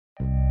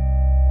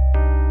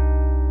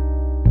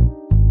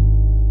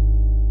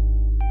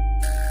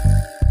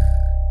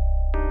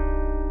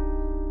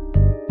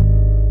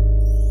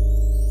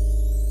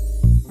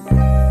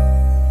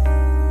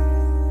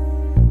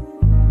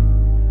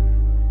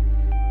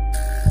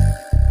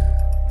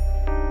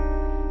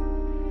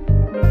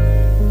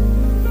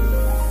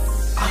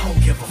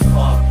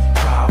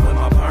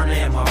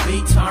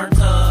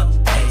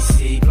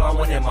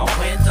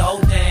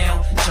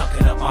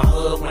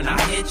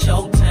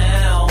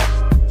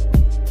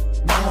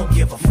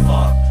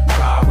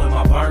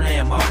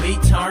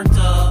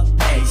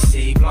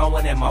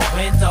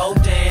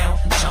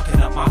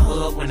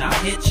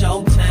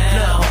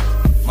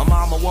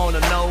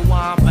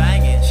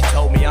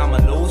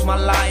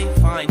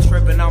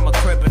I'm a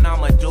crip and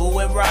I'ma do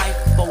it right.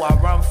 Before I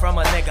run from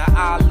a nigga,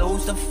 I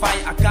lose the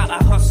fight. I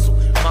gotta hustle,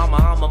 mama,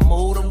 I'ma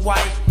move the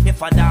white.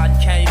 If I died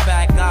and came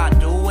back, I'd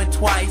do it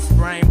twice.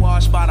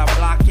 Brainwashed by the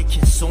block, it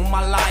consumed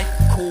my life.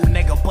 Cool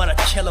nigga, but a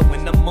killer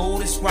when the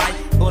mood is right.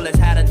 Bullets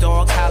had a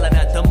dog howling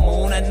at the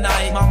moon at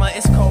night. Mama,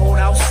 it's cold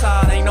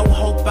outside, ain't no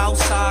hope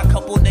outside.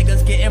 Couple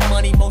niggas getting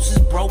money, most is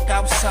broke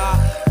outside.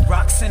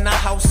 Rocks in the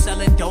house,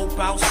 selling dope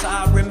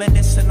outside.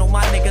 Reminiscing on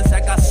my niggas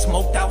that got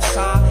smoked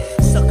outside.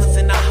 Suckers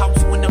in the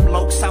house when them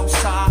lokes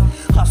outside.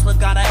 Hustler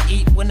gotta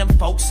eat when them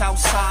folks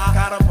outside.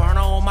 Got a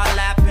burner on my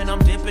lap and I'm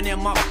dipping in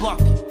my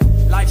bucket.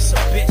 Life's a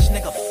bitch,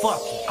 nigga, fuck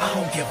it. I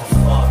don't give a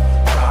fuck.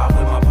 Ride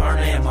with my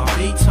burner and my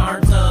beat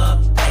turned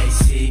up.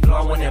 AC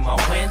blowing in my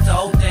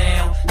window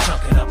down.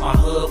 Chunking up my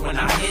hood when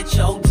I hit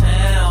your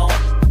town.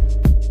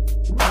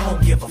 I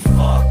don't give a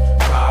fuck.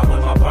 Ride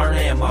with my burner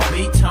and my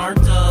beat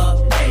turned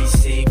up.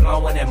 AC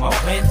blowing in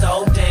my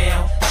window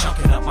down.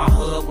 Chunking up my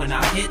hood when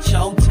I hit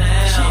your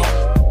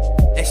town.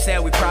 They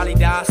said we probably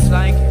die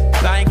slanking,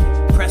 banking,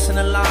 pressing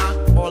the line.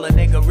 All a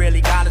nigga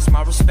really got is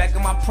my respect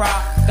and my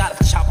pride.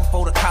 Got a chopper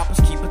for the coppers,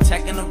 keep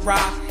protecting the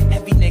ride.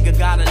 Every nigga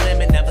got a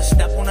limit, never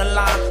step on the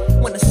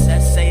line. When the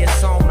set say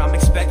it's on, I'm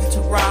expected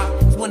to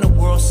ride. When the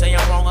world say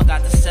I'm wrong, I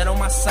got to set on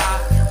my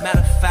side. Matter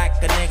of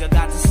fact, the nigga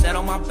got to set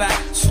on my back.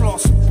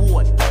 Sloss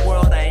support, the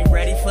world ain't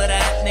ready for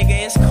that.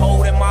 Nigga, it's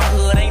cold in my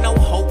hood, ain't no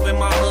hope in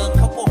my hood.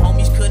 Couple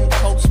homies couldn't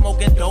cope,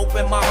 smoking dope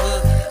in my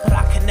hood. But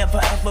I can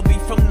never ever be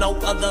from no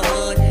other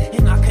hood.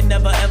 And I can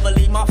never ever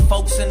leave my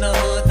folks in the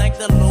hood. Thank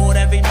the Lord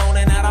every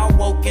morning that I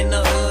woke in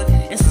the hood.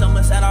 And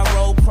summers that I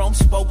rode chrome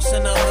spokes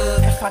in the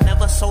hood. If I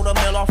never sold a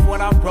mill off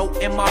what I wrote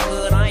in my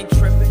hood, I ain't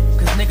tripping,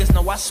 cause niggas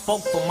know I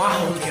spoke for my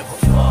hood. I don't give a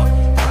fuck.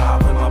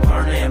 Ride with my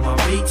burner and my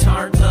beat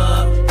turned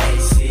up.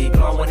 AC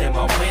blowing in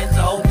my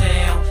window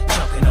down.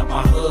 Chunking up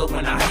my hood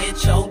when I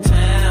hit your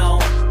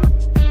town.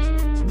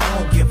 I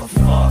don't give a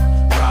fuck.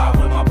 Ride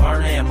with my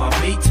burner and my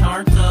beat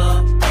turned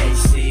up.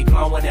 AC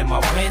blowing in my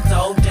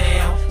window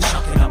down.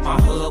 Chunking up my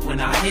hood when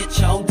I hit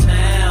your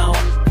town.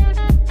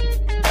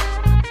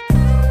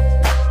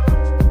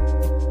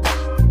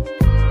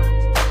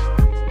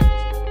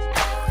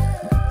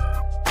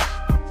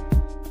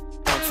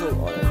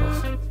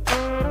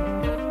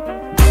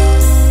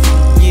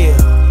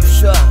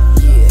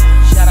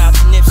 Shout out to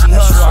Nipsey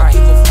Hussle. I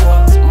give a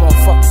fuck.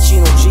 Motherfucker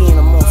Chino G in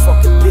the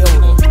motherfucking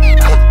building.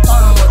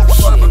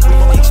 Motherfucking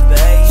remix,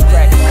 babe.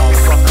 Scrack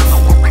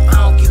motherfucker. I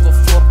don't give a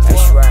fuck.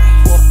 That's right.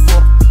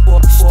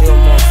 Still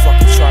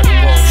motherfucking Charlie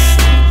Ball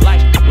shit.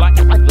 Like the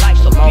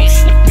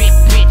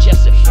bitch, I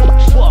said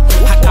fuck.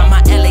 I got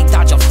my LA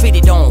Dodger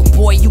fitted on.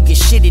 Boy, you get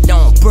shitted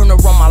on. Burner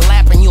on my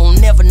lap and you'll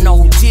never know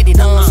who did it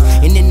on.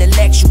 An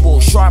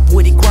intellectual, sharp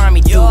with it,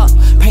 grimy dude.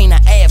 Paint a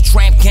Ave,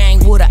 tramp gang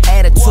with an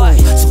attitude.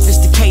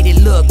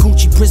 Sophisticated look,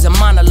 Gucci prison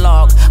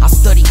monologue. I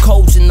study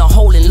codes in the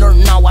hole and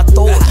learn how I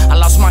thought. I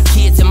lost my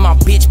kids and my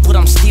bitch, but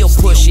I'm still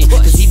pushing.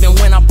 Cause even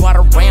when I bought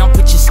a round,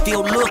 bitches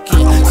still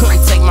looking.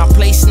 Couldn't take my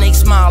place, snake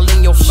smile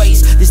in your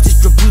face. This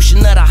distribution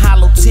of the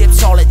hollow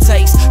tips, all it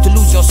takes to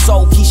lose your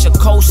soul. Keisha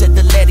Cole said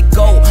to let it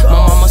go.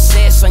 My mama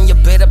said, son, you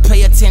better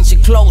pay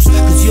attention close.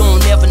 Cause you don't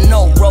never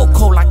know, roll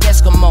cold like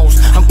Eskimos.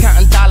 I'm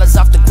counting dollars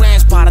off the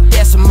grams by the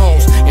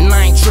decimals. And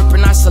I ain't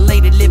tripping,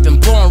 isolated, living,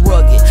 born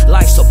rugged.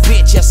 Life's a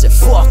bitch, I said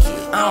fuck it.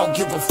 I don't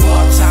give a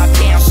fuck. Top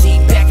down,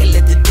 sit back and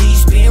let the D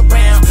spin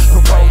round.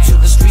 Roll to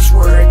the streets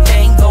where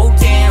everything go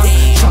down.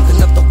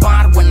 Chunking up the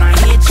bottom when I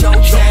hit your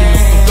town.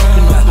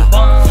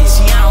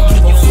 See, I don't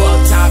give a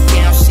fuck. Top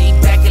down,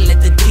 sit back and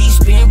let the D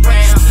spin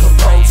round.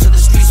 Roll to the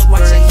streets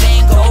where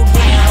everything go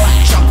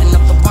down. Chunking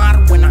up the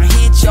bottom when I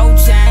hit your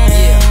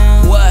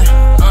town. What?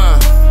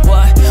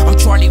 I'm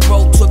Charlie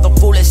Road to the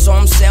fullest, so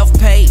I'm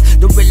self-paid.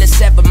 The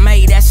realest ever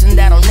made, that's and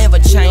that'll never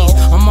change.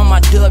 I'm on my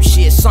dub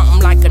shit,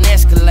 something like an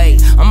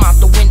Escalade. I'm out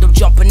the window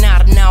jumping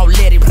out and now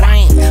let it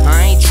rain.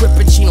 I ain't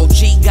tripping, Chino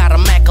G got a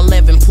Mac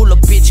 11. Pull a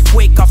bitch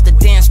quick off the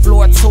dance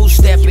floor,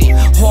 two-stepping.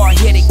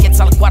 Hard-headed, gets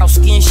aliquado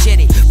skin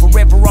shitty.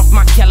 Forever off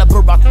my caliber,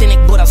 authentic,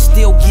 but I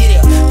still get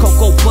it.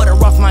 Cocoa butter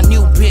off my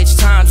new bitch,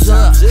 time's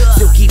up.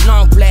 Silky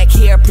long black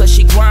hair, plus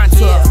she grind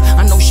tough.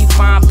 I know she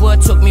fine,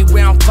 but took me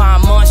around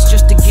 5 months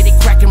just to get it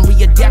cracking,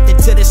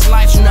 readapted to this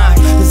life now.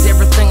 Cause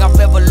everything I've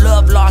ever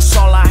loved, lost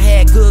all I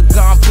had. Good,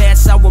 gone bad,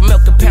 sour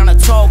milk, a pound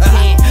of tall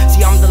can.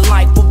 See, I'm the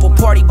life of a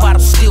party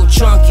bottle, still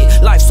chunky.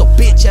 Life's a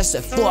bitch, I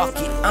said fuck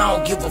it. I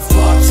don't give a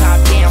fuck. Top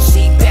down,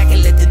 sit back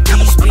and let the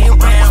D spin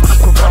round.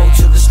 Roll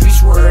to the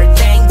streets where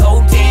everything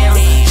go down.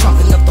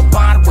 Chunking up the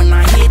bottom when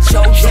I hit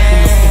your town.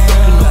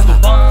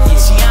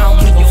 See, I don't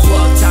give a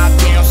fuck. Top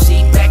down,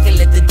 sit back and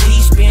let the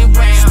D spin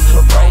round.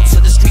 Roll to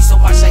the streets so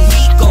watch the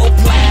heat go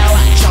plow.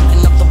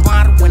 Chunking up the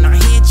bottom when I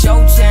hit your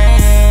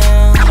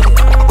town.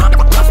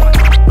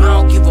 I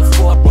don't give a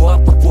fuck.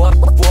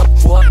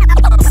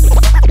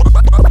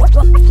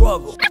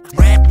 Struggle.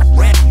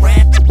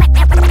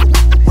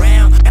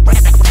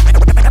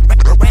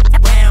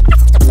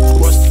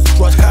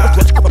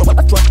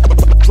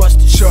 Trust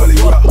Shorty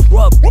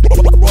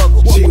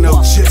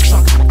Chino G.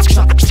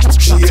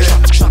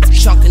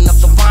 Chunking up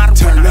the bottom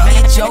when I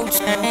hit your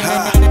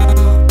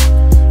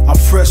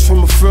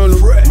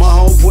funeral. My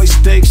homeboy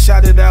Steak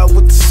shot it out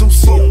with the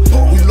Susie.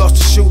 We lost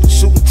the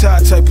shooting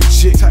tie type of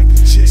chick.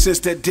 Since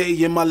that day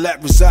in my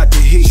lap reside the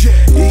heat.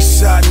 East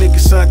side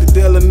niggas signed the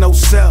deal and no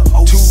sell.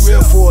 Too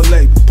real for a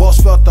label.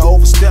 Boss felt I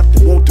overstepped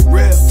and want the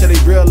real. Till they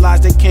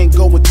realize they can't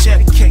go and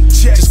check.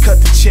 Just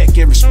cut the check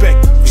and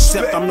respect.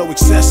 Except I'm no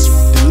accessory,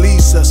 the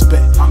lead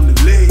suspect. I'm the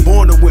lead.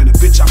 Born a winner,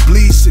 bitch, I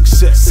bleed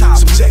success.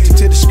 Subjected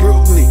to the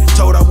scrutiny,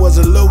 told I was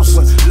a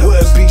loser.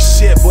 Wouldn't be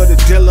shit but a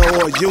dealer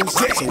or a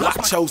user. So I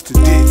chose to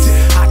dig.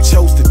 I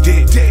chose to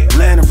dig.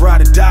 Land of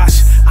ride or die,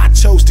 I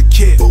chose to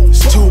kill.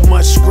 It's too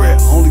much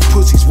script, only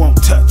pussies won't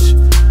touch.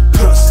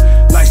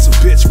 Life's a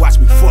bitch, watch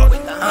me fuck.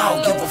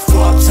 I don't give a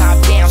fuck,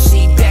 top down,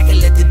 see